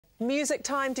Music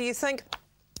time, do you think?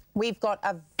 We've got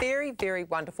a very, very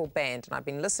wonderful band, and I've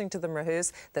been listening to them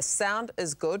rehearse. The sound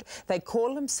is good. They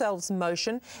call themselves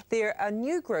Motion. They're a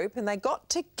new group, and they got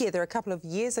together a couple of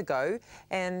years ago,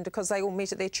 and because they all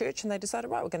met at their church, and they decided,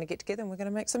 right, we're going to get together and we're going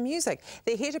to make some music.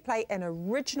 They're here to play an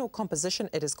original composition.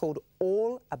 It is called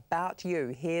All About You.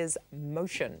 Here's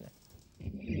Motion.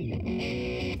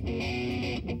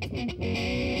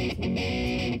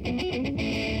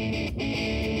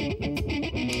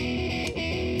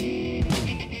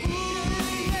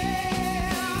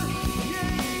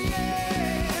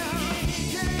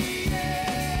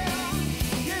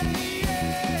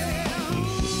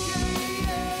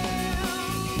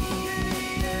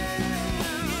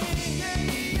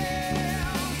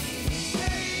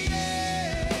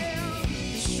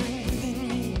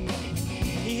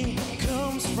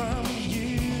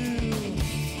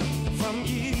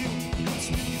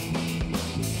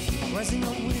 Rising up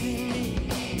within me,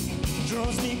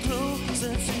 draws me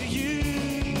closer to you,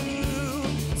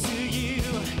 to you.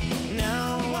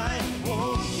 Now I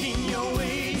walk in your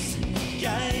ways,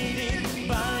 guided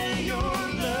by your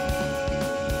love.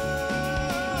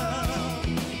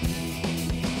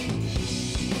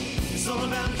 It's all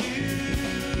about you,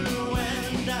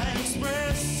 and I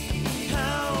express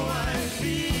how I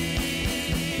feel.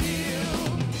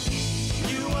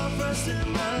 You are first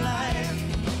in my life.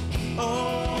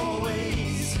 Oh,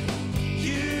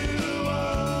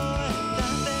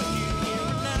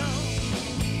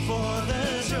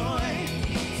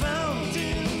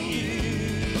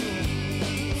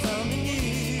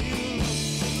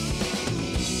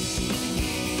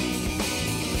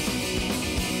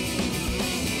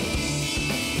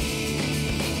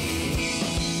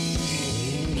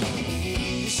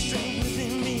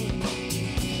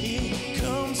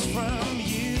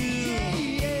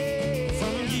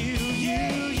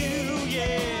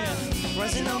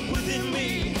 rising up within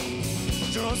me,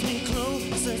 draws me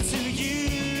closer to you,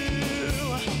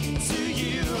 to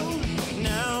you.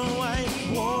 Now I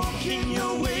walk in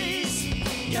your ways,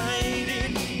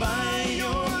 guided by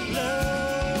your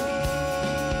love.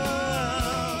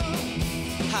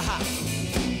 Ha-ha.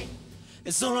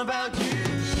 It's all about you,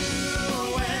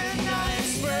 and I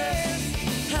express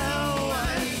how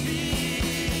I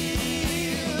feel.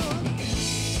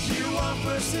 You are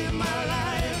first in my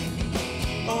life.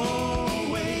 Oh,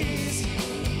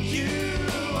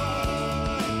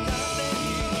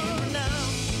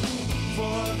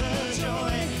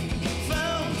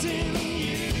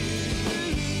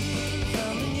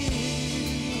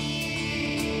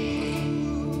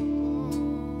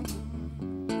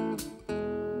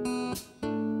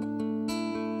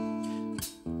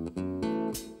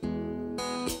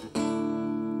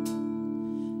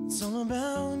 it's all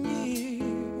about you.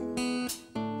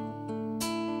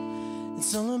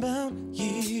 It's all about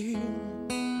you.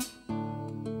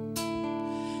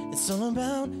 It's all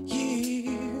about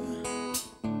you.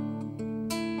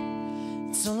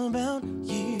 It's all about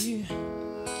you.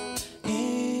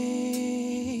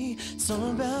 Hey, it's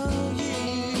all about you.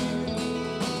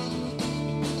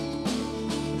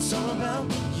 It's all about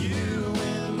you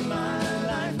in my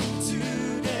life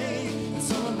today.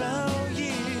 It's all about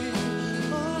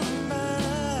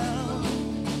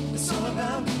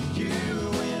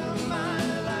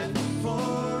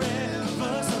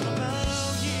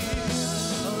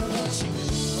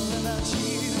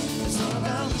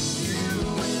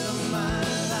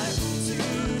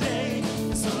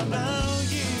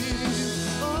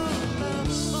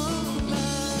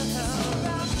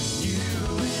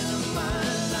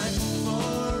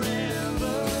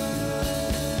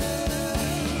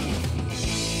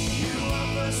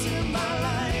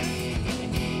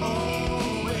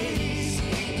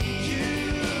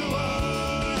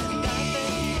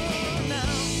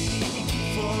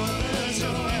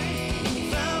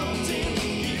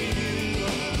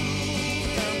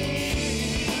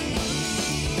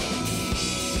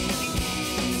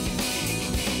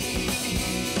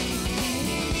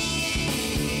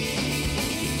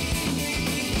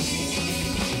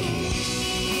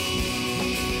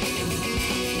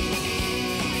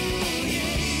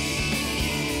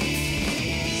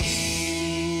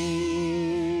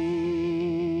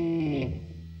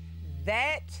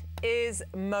is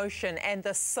Motion, and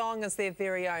the song is their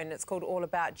very own. It's called All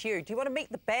About You. Do you want to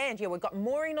meet the band? Yeah, we've got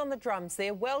Maureen on the drums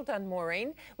there. Well done,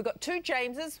 Maureen. We've got two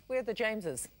Jameses. Where are the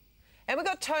Jameses? And we've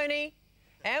got Tony,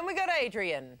 and we've got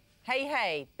Adrian. Hey,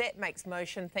 hey, that makes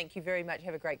Motion. Thank you very much.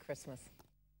 Have a great Christmas.